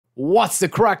What's the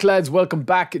crack, lads? Welcome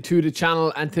back to the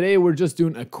channel, and today we're just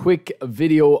doing a quick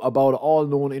video about all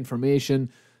known information.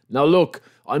 Now look,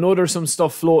 I know there's some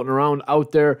stuff floating around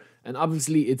out there, and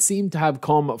obviously it seemed to have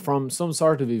come from some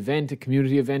sort of event, a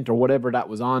community event or whatever that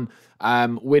was on,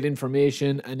 with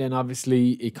information, and then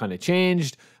obviously it kind of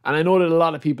changed. And I know that a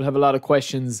lot of people have a lot of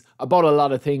questions about a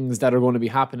lot of things that are going to be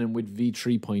happening with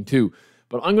V3.2.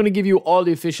 But I'm going to give you all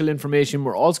the official information.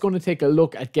 We're also going to take a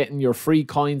look at getting your free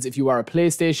coins if you are a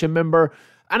PlayStation member.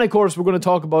 And of course, we're going to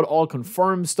talk about all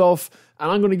confirmed stuff. And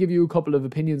I'm going to give you a couple of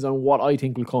opinions on what I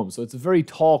think will come. So it's a very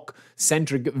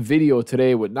talk-centric video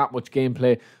today with not much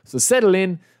gameplay. So settle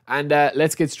in and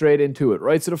let's get straight into it,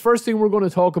 right? So the first thing we're going to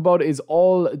talk about is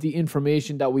all the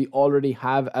information that we already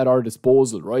have at our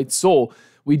disposal, right? So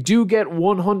we do get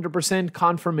 100%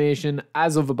 confirmation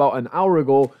as of about an hour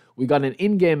ago. We got an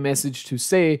in-game message to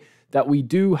say that we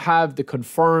do have the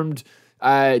confirmed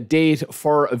date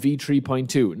for a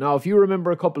V3.2. Now, if you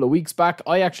remember a couple of weeks back,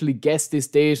 I actually guessed this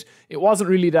date. It wasn't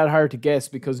really that hard to guess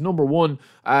because, number one,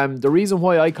 the reason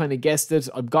why I kind of guessed it,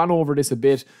 I've gone over this a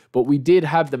bit, but we did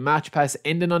have the match pass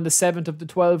ending on the 7th of the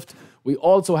 12th. We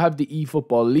also have the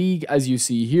eFootball League, as you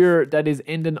see here, that is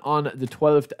ending on the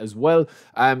 12th as well.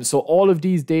 So all of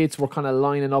these dates were kind of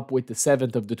lining up with the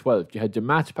 7th of the 12th. You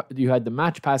had the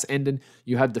match pass ending,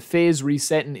 you had the phase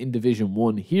resetting in Division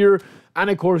 1 here, and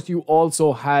of course you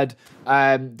also had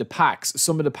the packs.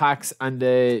 Some of the packs and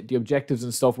the objectives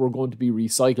and stuff were going to be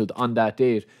recycled on that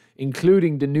date,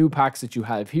 including the new packs that you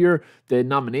have here. The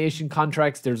nomination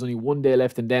contracts, there's only 1 day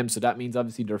left in them, so that means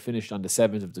obviously they're finished on the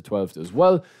 7th of the 12th as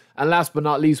well. And last but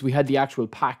not least, we had the actual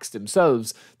packs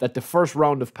themselves, that the first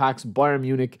round of packs, Bayern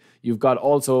Munich, you've got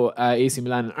also AC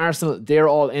Milan and Arsenal, they're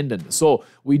all ending. So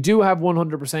we do have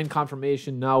 100%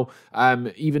 confirmation now,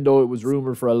 even though it was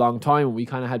rumored for a long time and we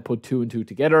kind of had put 2 and 2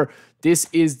 together. This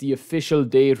is the official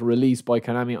date released by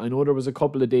Konami. I know there was a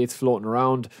couple of dates floating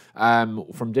around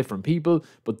from different people,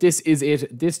 but this is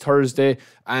it, this Thursday,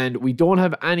 and we don't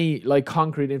have any like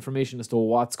concrete information as to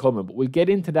what's coming, but we'll get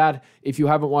into that. If you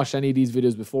haven't watched any of these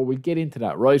videos before, we'll get into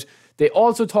that, right? They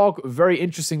also talk very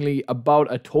interestingly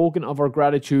about a token of our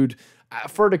gratitude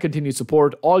for the continued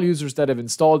support. All users that have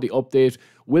installed the update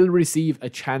will receive a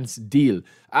chance deal.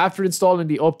 After installing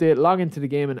the update, log into the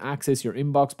game and access your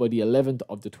inbox by the 11th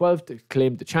of the 12th to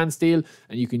claim the chance deal,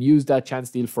 and you can use that chance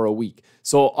deal for a week.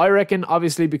 So I reckon,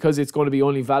 obviously, because it's going to be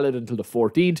only valid until the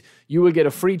 14th, you will get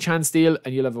a free chance deal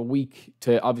and you'll have a week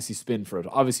to obviously spin for it.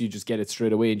 Obviously, you just get it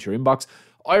straight away into your inbox.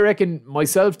 I reckon,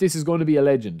 myself, this is going to be a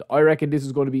legend. I reckon this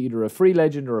is going to be either a free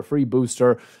legend or a free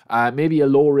booster, maybe a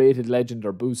low-rated legend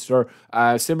or booster,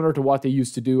 similar to what they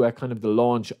used to do at kind of the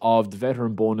launch of the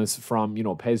veteran bonus from, you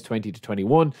know, PES 20 to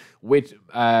 21 with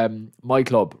my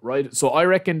club, right? So I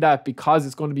reckon that because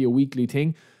it's going to be a weekly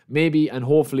thing, maybe and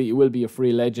hopefully it will be a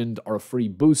free legend or a free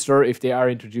booster if they are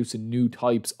introducing new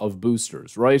types of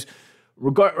boosters, right?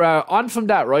 On from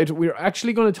that, right, we're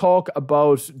actually going to talk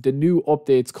about the new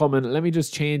updates coming. Let me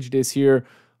just change this here.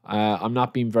 I'm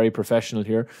not being very professional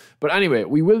here. But anyway,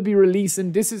 we will be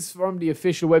releasing, this is from the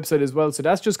official website as well, so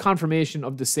that's just confirmation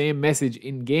of the same message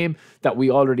in-game that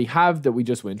we already have, that we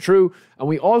just went through. And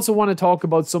we also want to talk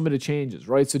about some of the changes,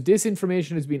 right? So this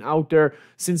information has been out there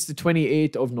since the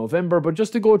 28th of November, but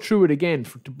just to go through it again,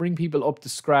 to bring people up to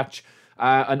scratch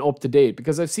and up to date,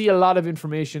 because I see a lot of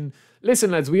information.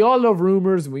 Listen, lads, we all love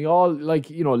rumors, we all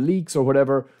like, you know, leaks or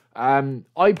whatever.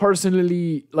 I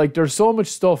personally, like, there's so much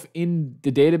stuff in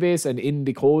the database and in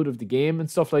the code of the game and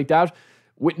stuff like that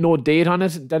with no date on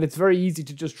it, that it's very easy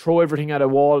to just throw everything at a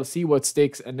wall, see what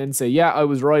sticks, and then say, yeah, I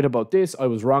was right about this, I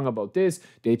was wrong about this,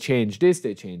 they changed this,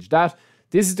 they changed that.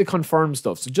 This is the confirmed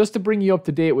stuff. So just to bring you up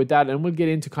to date with that, and we'll get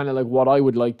into kind of like what I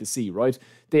would like to see, right?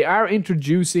 They are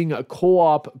introducing a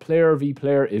co-op player v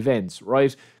player events,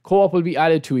 right? Co-op will be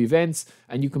added to events,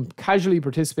 and you can casually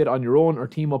participate on your own or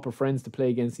team up with friends to play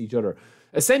against each other.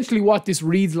 Essentially what this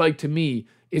reads like to me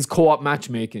is co-op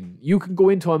matchmaking. You can go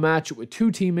into a match with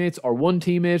 2 teammates or 1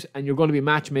 teammate, and you're going to be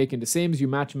matchmaking the same as you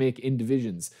matchmake in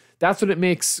divisions. That's what it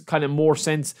makes kind of more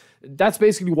sense. That's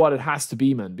basically what it has to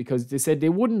be, man, because they said they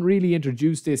wouldn't really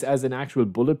introduce this as an actual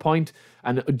bullet point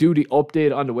and do the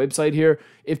update on the website here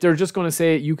if they're just going to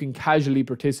say you can casually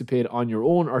participate on your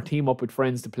own or team up with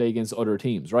friends to play against other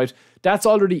teams, right? That's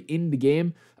already in the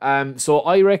game. So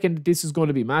I reckon this is going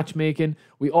to be matchmaking.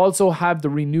 We also have the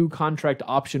renew contract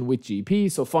option with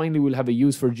GP. So finally we'll have a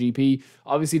use for GP.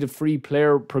 Obviously the free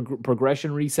player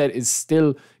progression reset is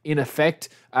still in effect,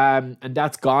 and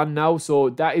that's gone now. So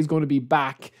that is going to be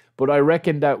back. But I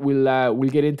reckon that we'll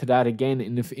get into that again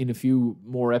in a few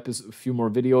more episodes, a few more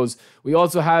videos. We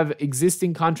also have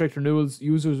existing contract renewals.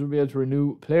 Users will be able to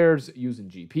renew players using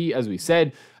GP, as we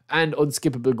said. and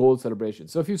unskippable goal celebration.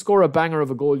 So if you score a banger of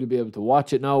a goal, you'll be able to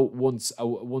watch it now once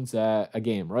a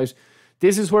game, right?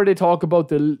 This is where they talk about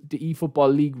the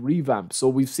eFootball League revamp. So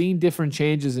we've seen different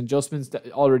changes and adjustments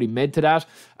that already made to that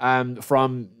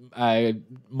from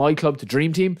my club to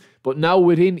Dream Team. But now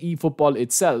within eFootball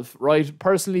itself, right,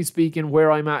 personally speaking,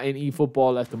 where I'm at in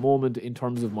eFootball at the moment in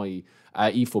terms of my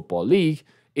eFootball League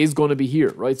is going to be here,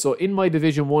 right? So in my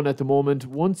Division 1 at the moment,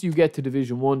 once you get to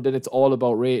Division 1, then it's all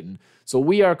about rating. So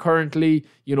we are currently,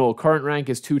 current rank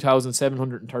is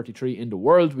 2,733 in the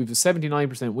world. We have a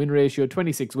 79% win ratio,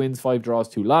 26 wins, 5 draws,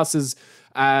 2 losses.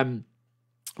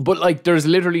 But like, there's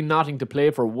literally nothing to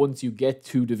play for once you get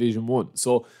to Division 1.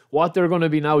 So what they're going to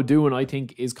be now doing, I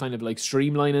think, is kind of like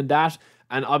streamlining that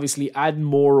and obviously adding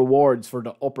more rewards for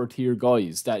the upper tier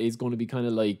guys. That is going to be kind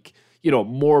of like,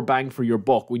 more bang for your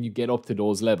buck when you get up to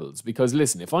those levels. Because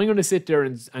listen, if I'm going to sit there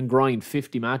and grind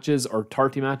 50 matches or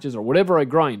 30 matches or whatever I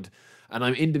grind, and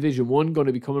I'm in Division 1, going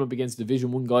to be coming up against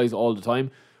Division 1 guys all the time,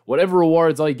 whatever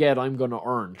rewards I get, I'm going to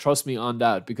earn. Trust me on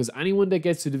that. Because anyone that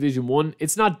gets to Division 1,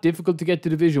 it's not difficult to get to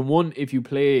Division 1 if you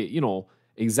play,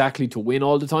 exactly to win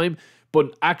all the time.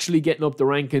 But actually getting up the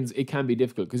rankings, it can be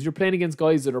difficult because you're playing against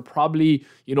guys that are probably,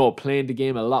 playing the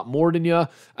game a lot more than you,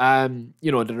 that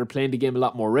are playing the game a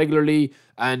lot more regularly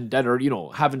and that are,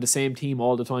 having the same team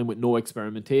all the time with no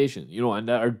experimentation, and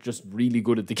that are just really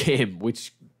good at the game,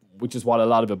 which is what a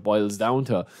lot of it boils down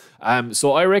to.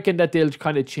 So I reckon that they'll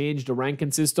kind of change the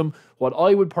ranking system. What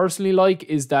I would personally like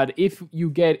is that if you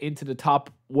get into the top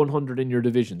 100 in your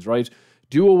divisions, right,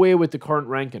 do away with the current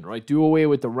ranking, right? Do away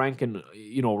with the ranking,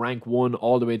 rank 1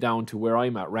 all the way down to where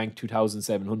I'm at, rank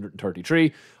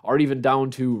 2,733, or even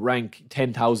down to rank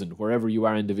 10,000, wherever you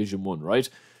are in Division 1, right?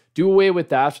 Do away with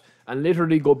that and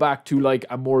literally go back to like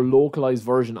a more localized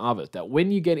version of it. That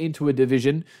when you get into a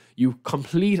division, you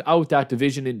complete out that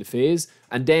division in the phase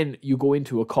and then you go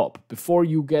into a cup. Before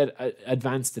you get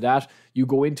advanced to that, you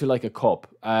go into like a cup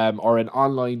or an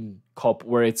online cup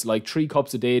where it's like 3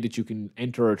 cups a day that you can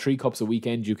enter or 3 cups a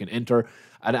weekend you can enter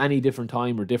at any different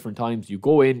time or different times. You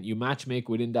go in, you match make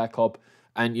within that cup.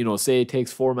 And, say it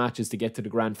takes 4 matches to get to the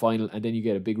grand final and then you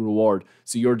get a big reward.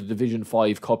 So you're the Division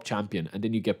 5 Cup champion and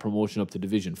then you get promotion up to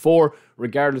Division 4.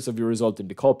 Regardless of your result in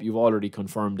the Cup, you've already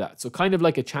confirmed that. So kind of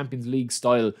like a Champions League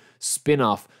style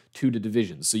spin-off to the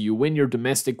divisions. So you win your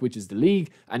domestic, which is the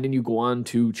league, and then you go on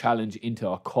to challenge into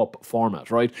a Cup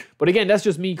format, right? But again, that's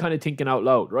just me kind of thinking out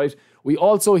loud, right? We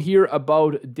also hear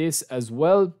about this as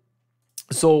well.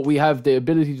 So we have the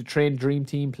ability to train Dream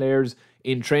Team players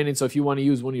in training. So if you want to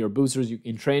use one of your boosters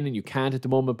in training, you can't at the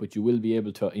moment, but you will be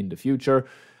able to in the future.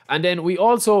 And then we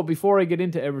also, before I get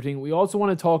into everything, we also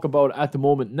want to talk about at the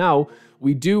moment now,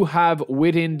 we do have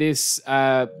within this,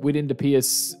 within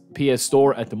the PS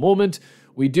Store at the moment,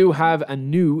 we do have a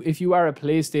new, if you are a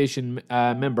PlayStation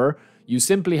member, you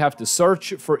simply have to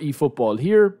search for eFootball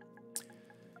here.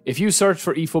 If you search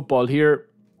for eFootball here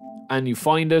and you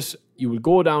find it, you will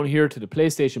go down here to the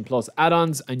PlayStation Plus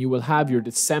add-ons and you will have your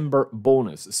December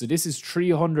bonus. So this is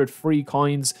 300 free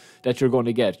coins that you're going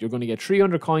to get. You're going to get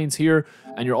 300 coins here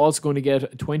and you're also going to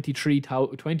get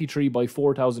 23 by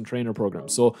 4,000 trainer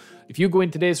programs. So if you go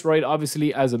into this, right,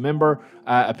 obviously as a member,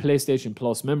 a PlayStation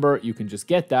Plus member, you can just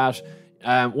get that.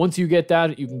 Once you get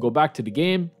that, you can go back to the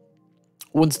game.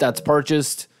 Once that's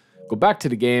purchased, go back to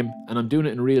the game, and I'm doing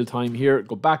it in real time here.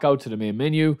 Go back out to the main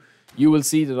menu. You will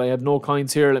see that I have no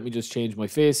coins here. Let me just change my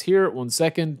face here. 1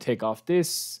 second. Take off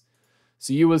this.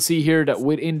 So you will see here that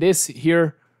within this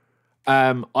here,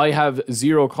 I have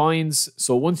 0 coins.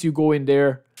 So once you go in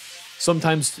there,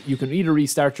 sometimes you can either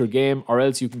restart your game or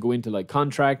else you can go into like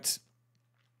contract.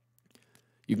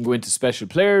 You can go into special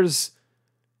players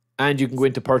and you can go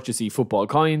into purchase eFootball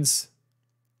coins.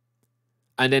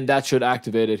 And then that should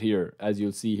activate it here, as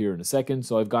you'll see here in a second.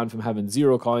 So I've gone from having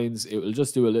 0 coins. It will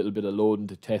just do a little bit of loading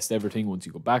to test everything once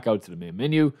you go back out to the main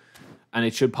menu. And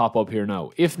it should pop up here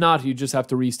now. If not, you just have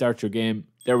to restart your game.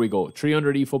 There we go.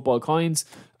 300 eFootball coins.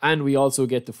 And we also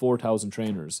get the 4,000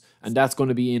 trainers. And that's going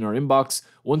to be in our inbox.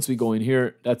 Once we go in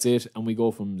here, that's it. And we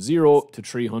go from 0 to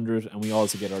 300. And we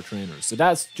also get our trainers. So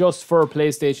that's just for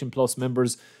PlayStation Plus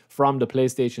members from the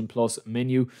PlayStation Plus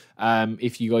menu.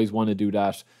 If you guys want to do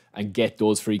that and get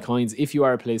those free coins if you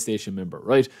are a PlayStation member,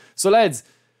 right? So lads,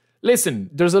 listen,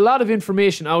 there's a lot of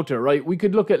information out there, right? We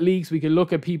could look at leaks, we could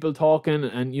look at people talking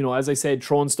and, you know, as I said,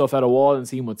 throwing stuff at a wall and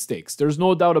seeing what sticks. There's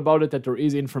no doubt about it that there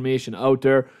is information out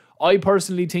there. I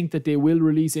personally think that they will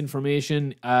release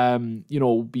information, you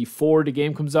know, before the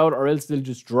game comes out, or else they'll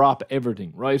just drop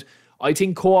everything, right? I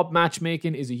think co-op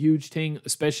matchmaking is a huge thing,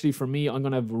 especially for me. I'm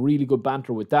going to have really good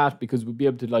banter with that because we'll be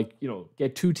able to, like, you know,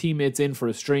 get 2 teammates in for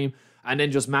a stream and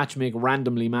then just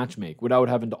randomly matchmake without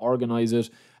having to organize it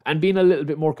and being a little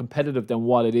bit more competitive than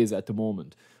what it is at the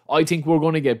moment. I think we're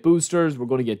going to get boosters. We're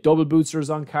going to get double boosters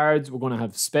on cards. We're going to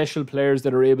have special players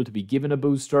that are able to be given a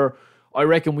booster. I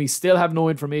reckon we still have no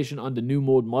information on the new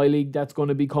mode My League that's going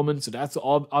to be coming. So that's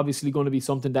obviously going to be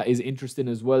something that is interesting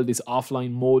as well. This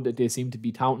offline mode that they seem to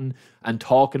be touting and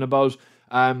talking about.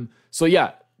 So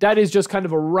yeah, that is just kind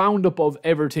of a roundup of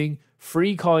everything.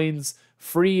 Free coins,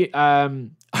 free, I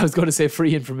was going to say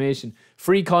free information.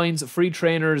 Free coins, free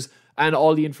trainers, and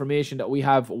all the information that we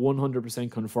have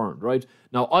 100% confirmed, right?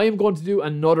 Now, I am going to do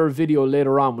another video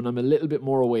later on when I'm a little bit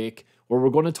more awake, where we're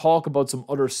going to talk about some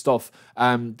other stuff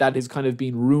that is kind of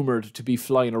being rumored to be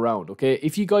flying around, okay?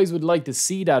 If you guys would like to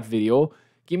see that video,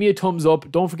 give me a thumbs up.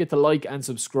 Don't forget to like and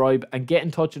subscribe, and get in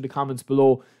touch in the comments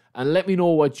below and let me know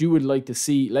what you would like to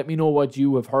see. Let me know what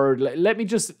you have heard.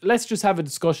 Let's just have a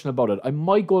discussion about it. I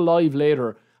might go live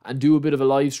later and do a bit of a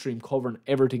live stream covering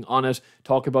everything on it,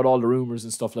 talk about all the rumors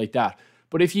and stuff like that.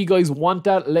 But if you guys want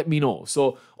that, let me know.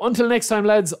 So until next time,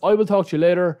 lads, I will talk to you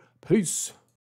later. Peace.